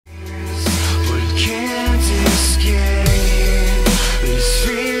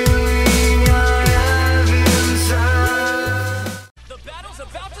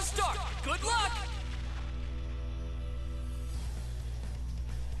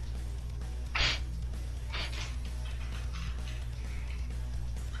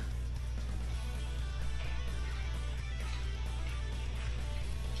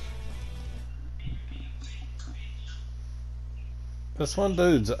This one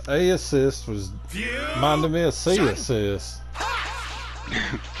dude's A assist was reminding me of C assist.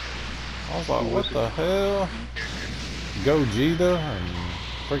 I was like, what the hell? Gogeta and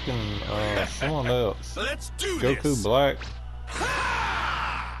freaking someone else. Let's do Goku this. Black.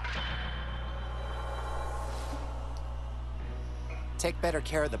 Take better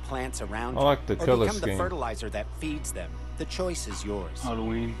care of the plants around I like the you, or color become scheme. the fertilizer that feeds them. The choice is yours.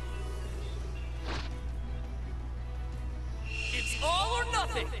 Halloween. It's all or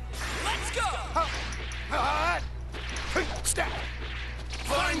nothing. Let's go. Stop!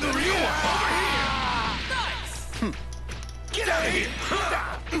 Find the real one over here. Nice. Get out of here!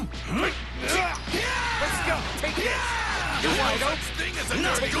 Let's go! Take this! There's no such thing as a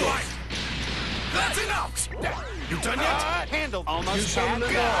dirty life. That's enough. You done yet? Handled. Almost had.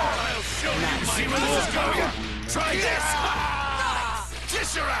 I'll show you. See where this is going? Try this.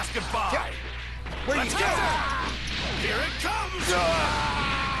 Kiss your ass goodbye. Let's go. Here it comes.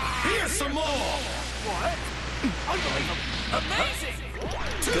 Here's some more. What? Unbelievable. Amazing.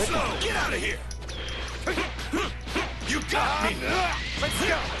 Too slow. Get out of here. You got me. Let's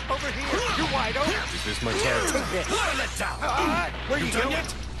go. Over here. You're wide open. Is this my target? Take this. What a letdown. Where You you done going?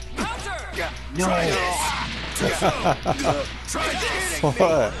 yet? Counter. No. Try this. Too slow. Try this. What?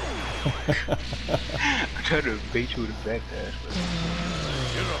 I tried to bait you with a backdash, but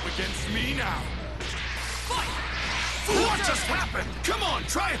You're up against me now. What just happened? Come on,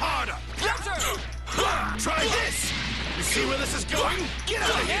 try harder. Try this. You see where this is going? Get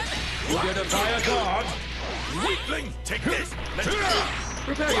out of here. You get a fire guard. Weakling, take this. Let's go.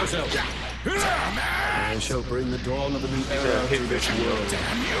 Prepare yourself. Damn it. I shall bring the dawn of a new era to this world.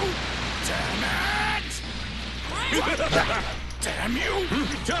 Damn you. Damn it. Damn you.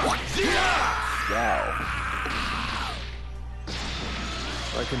 Wow.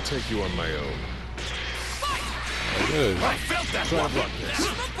 I can take you on my own. Good. I felt that one.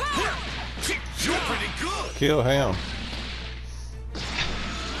 You're pretty good. Kill him.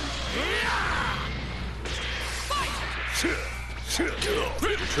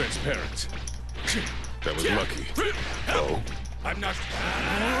 You're transparent. That was lucky. Oh. I'm not.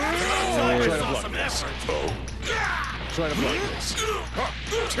 Try to block Some this. effort. Oh. Try to block this.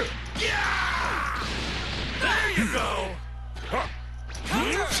 There you go.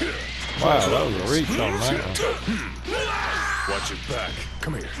 Wow, that was a reach on that one. Watch your back.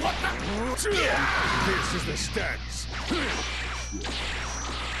 Come here. This is the stance.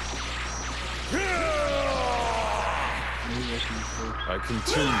 I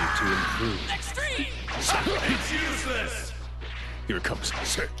continue to improve. Extreme. It's useless. Here it comes.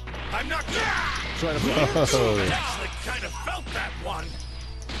 Sir. I'm not. Try to block. I actually kind of felt that one.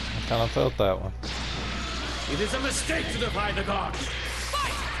 I kind of felt that one. It is a mistake to defy the gods.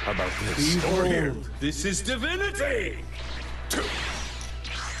 How about this? Over here. This is divinity.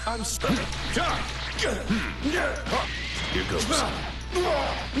 I'm stuck. Here goes. I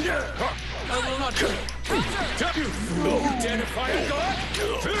will not do it. You fool! You dare defy a god?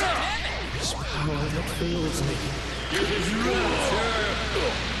 This power that fills me.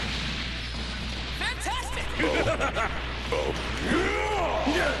 Fantastic.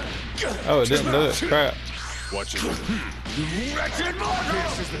 Oh, it didn't do it. Crap. Watch it.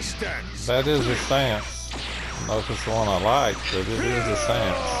 This is the stance. That is a stance. I don't know if it's the one I like, but it is a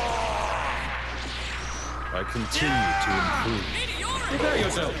stance. I continue to improve. Prepare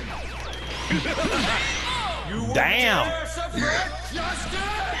yourself. You won't Damn. dare subvert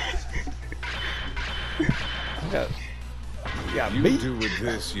justice! Got You beat. do with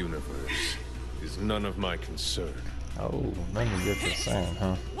this universe is none of my concern. Oh, let me get the sound,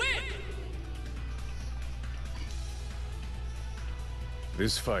 huh?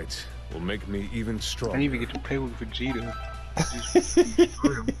 This fight will make me even I stronger. didn't even get to play with Vegeta.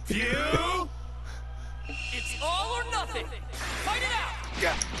 You. It's all or nothing. Fight it out.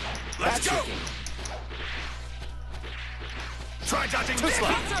 Let's go. Try dodging this.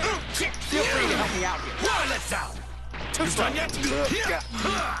 Feel free to help me out here. One let's down. You done yet?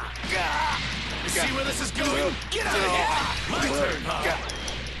 You see where this is going? Get out of here. My turn, huh?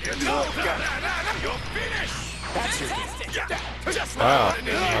 Here goes. You're finished. That's your Just Wow, like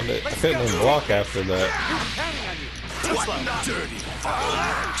I couldn't even block after that. counting on you. Just like dirty.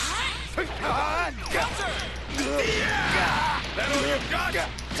 That all you got?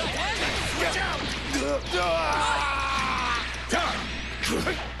 Switch out.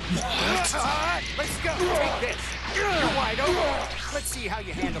 Let's go. Take this. You're wide open. Let's see how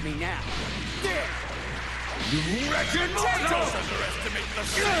you handle me now. There. Don't underestimate the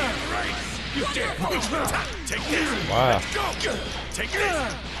same race. You dare. Take this. Wow. Go. Take this.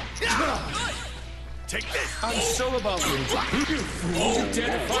 Take this. I'm so about you. You fool. You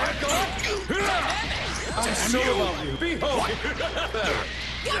dare defy God? I'm so about you. Behold. Exactly.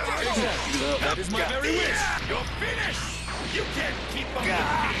 That is my very wish. You're finished. You can't keep up with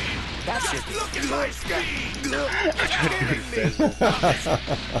me. That's it. Look at my speed.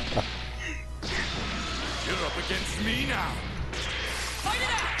 You're up against me now. Fight it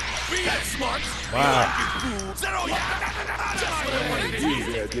out. Be that smart. Wow. Is that all you got? Just what I wanted to You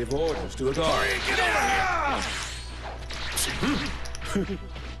hear. dare give orders to a guard. Get over here.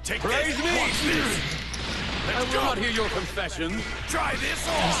 Take Praise this. me. Watch this. I will not hear your confession. Try this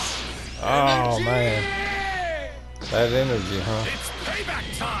on. Oh man, that energy, huh? It's payback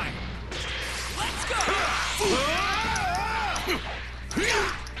time. Let's go.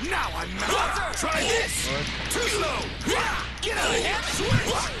 Now I'm mad. Try this. Too slow. Get out of here. Switch.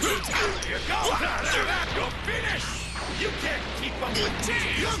 Here you go. You're finished. You can't keep up with me.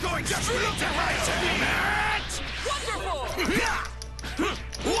 You're going straight to hell. Wonderful.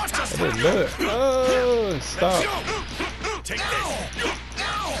 Watch us. I didn't do it. Oh, stop. Take this.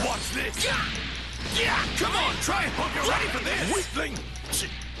 Watch this. Yeah, come on. Try it. Hope you're ready for this. Weakling.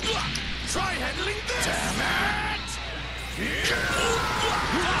 Try handling this. Damn it.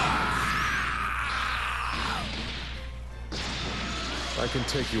 I can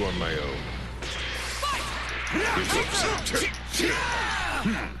take you on my own.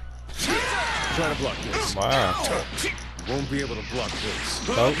 Try to block this. Wow. Won't be able to block this.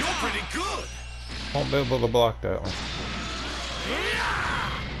 Nope. You're pretty good. Won't be able to block that one.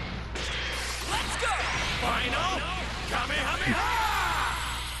 Let's go. Final. Kamehameha.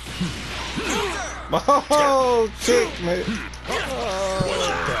 Oh, kick me.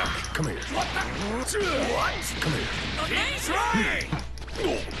 Back. Come here. What? Come here. Keep trying.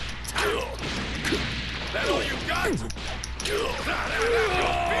 That all you got? You're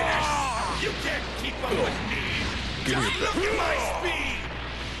finished. You can't keep up with me. Give me a Look at my speed.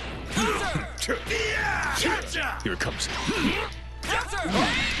 Yeah. Gotcha. Here it comes.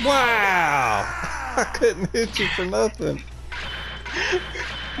 Wow. I couldn't hit you for nothing.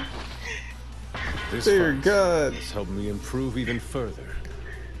 This Dear fight God. has helped me improve even further.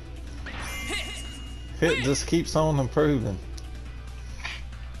 It just keeps on improving.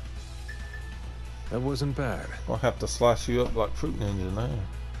 That wasn't bad. I'll have to slice you up like Fruit Ninja now.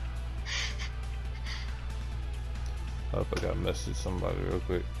 I hope I got to message somebody real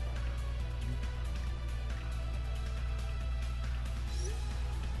quick.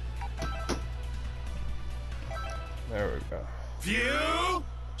 There we go.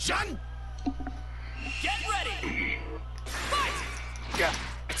 Fusion. Get ready. Fight.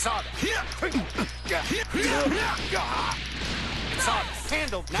 I saw that. I saw this.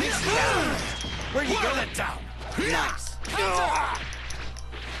 Handled nicely. Where you Wheel going? it down. Nice.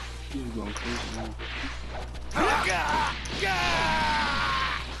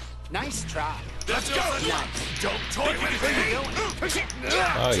 Nice try. Let's go. Nice. Don't toy with Where me. you going?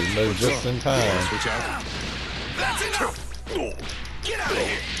 Oh, you moved just in time. Switch out. That's enough. Get out of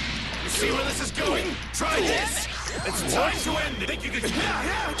here. You see where this is going? Try this. It's time to end it. Think you can get out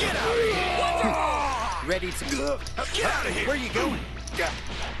of here. Ready to Get out of here. Where you going?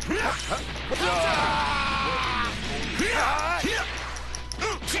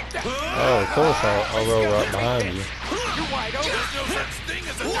 Oh, of course I'll roll right behind you. You're wide open. There's no such thing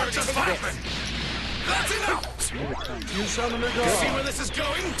as a dirty weapon. That's enough. You summon a See god. where this is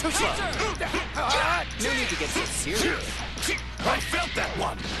going? Too slow. No need to get so serious. I felt that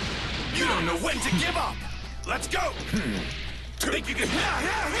one. You don't know when to give up. Let's go. Think you can...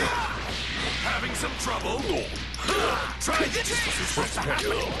 Having some trouble? Try this. How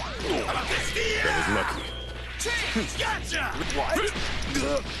about this? That was lucky. Gotcha. What?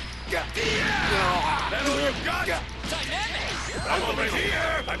 That all you got? I'm over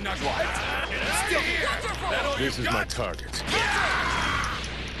here. I'm not what? Get out of here. That all This you is my got? target.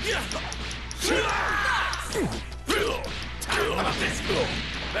 How about this?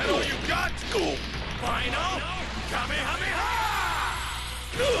 That all you got? Final Kamehameha!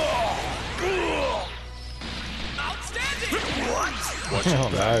 Outstanding! What? Oh,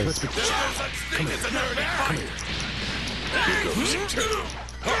 nice. There's no such thing as a nerve fight!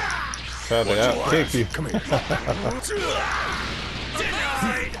 Tried to out kick you. Come here.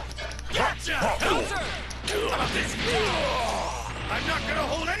 Denied! Gotcha! How about this? I'm not gonna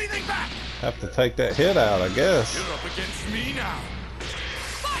hold anything back! Have to take that hit out, I guess. You're up against me now.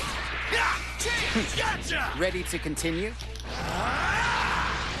 Fight! Gotcha! Ready to continue?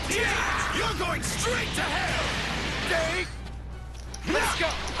 You're going straight to hell! Let's go.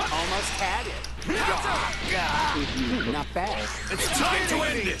 Almost had it. Not bad. It's time to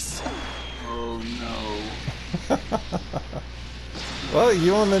end this! Oh no. Well,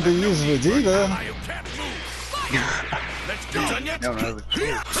 you wanted to use Vegeta. You can't move. Let's go. Done yet? No, no,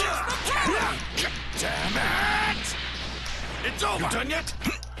 Damn it! It's over. You done yet?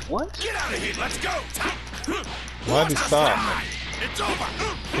 what? Get out of here. Let's go. Why'd he stop? It's over.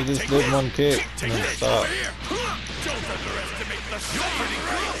 He just did one kick and then stopped. Don't underestimate the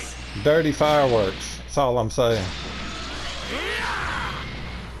strength. Dirty fireworks. That's all I'm saying.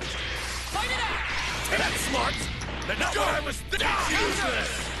 That's smart. Let's go. I was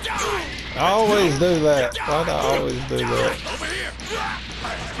useless. I always do that. Why do I always do that? Over here. I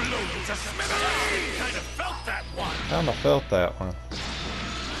blow you to smithereens. Kind of felt that one. Kinda felt that one.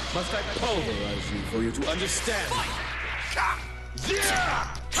 Must I pulverize you for you to understand? Yeah!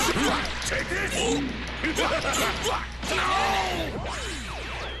 Take this! No!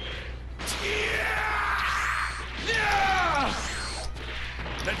 Yeah!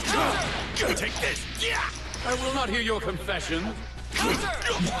 Let's go! Take this! Yeah! I will not hear your confession.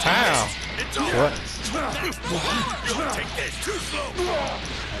 Ow! It's over! What? Take this! Too slow!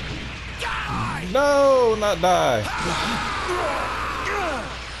 Die! No, not die.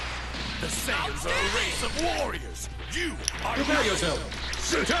 The Saiyans are a race of warriors! You are Prepare yourself.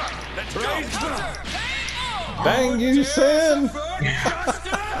 Shoot up! Let's go! Dang you, Sin!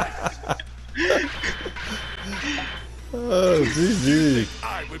 Oh, GG.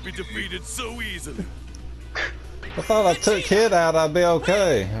 I would be defeated so easily. I thought I took Kid out, I'd be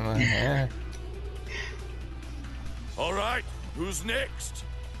okay. I'm like, eh. All right, who's next?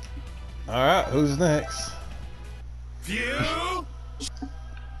 Alright, who's next? View!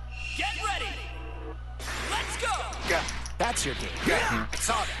 Get ready! Let's go! That's your game.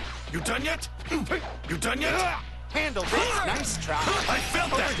 Saw that. You done yet? You done yet? Handle this. Nice try. I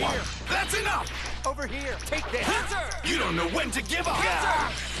felt that one. That's enough. Over here. Take this. You don't know when to give up.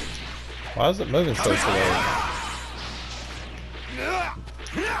 Why is it moving so slow? No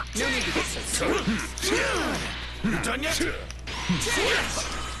need to get so serious. You done yet?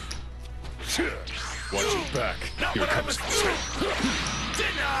 Watch your back. Not Here what I comes. was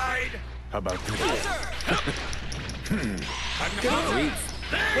denied. How about this? I'm not gonna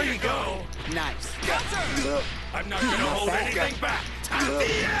There you go. Nice. I'm not gonna hold anything back.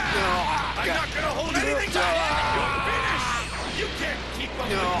 I'm not gonna hold anything back. You're finished. You can't keep up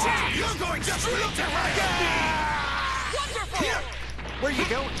with me. You're going to straight to hell. Wonderful! Where you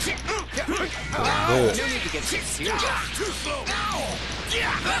going? Do No it. need to get so serious. Too slow.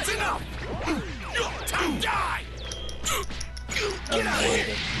 Yeah, that's enough. Time die. Get out of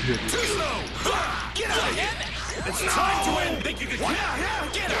here. Too slow. Get out of here. It's time to end. Think you can get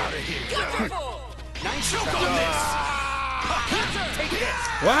out of here. Wonderful! Nice Choke on this. Take this.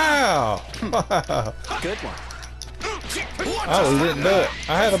 Wow! Good one. Oh, he didn't do it.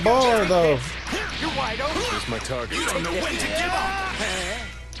 I had a bar though. You're wide open. Here's my target. You don't know when to give up.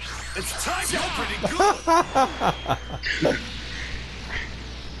 It's time to go pretty good.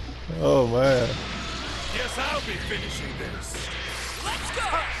 Oh man. Guess I'll be finishing this. Let's go!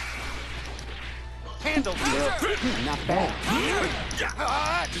 Handle this. Not bad.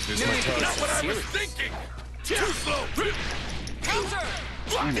 This is my target. Not what I was thinking. Too slow. Counter!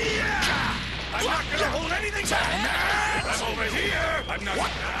 I'm not gonna hold anything back. I'm over here. I'm not.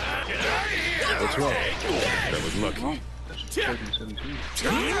 Get out of here. What's wrong? That was lucky.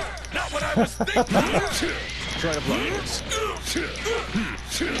 Not what I was thinking. Try to block this.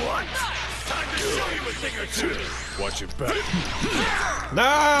 What? Time to show you a thing or two. Watch your back.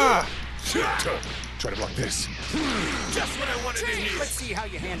 Nah! Try to block this. Just what I wanted to hear. Let's see how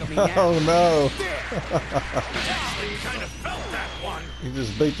you handle me now. Oh no. Actually, kind of felt that one. You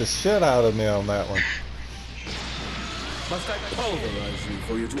just beat the shit out of me on that one. Must I pulverize you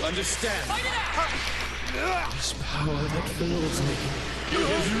for you to understand? This power that fills me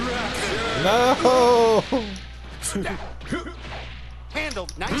is rapture. No! Handle.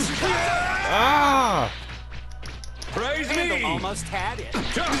 Nice. Ah! Praise Handle me! almost had it.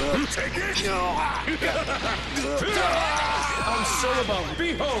 Take it. I'm so about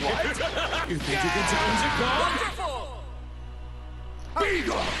behold! You think you can challenge it, God? Wonderful! Be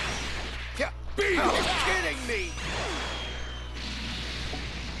gone. Be gone. You're kidding me!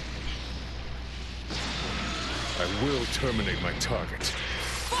 I will terminate my target.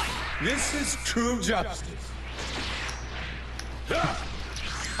 This is true justice.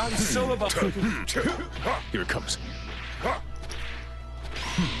 I'm so about Here it comes.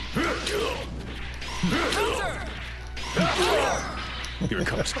 Here it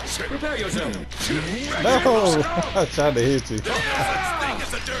comes. Prepare yourself. No! I tried to hit you. Such thing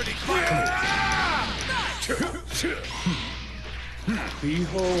as a dirty clown.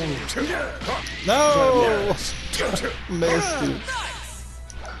 Behold. No! Missed you.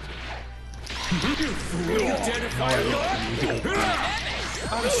 You fool. Identify God.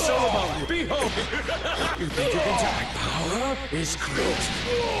 I'm so about you. Behold. You think you can tell my power is close.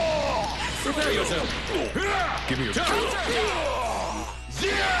 Prepare yourself. Give me your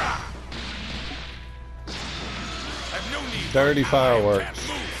I've no need. Dirty fireworks.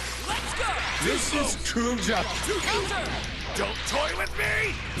 This is true justice. Don't toy with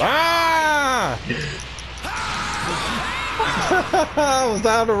me. Ah! I was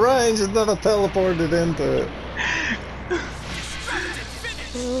out of range and then I teleported into it.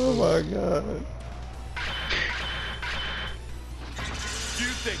 Oh my god. Do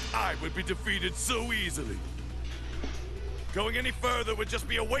you think I would be defeated so easily? Going any further would just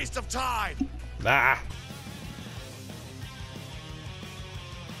be a waste of time. Nah.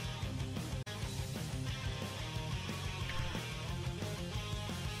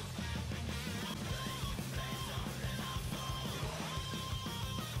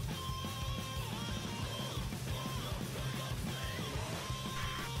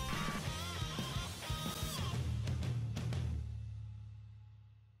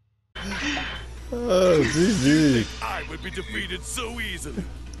 Oh, GG. I would be defeated so easily.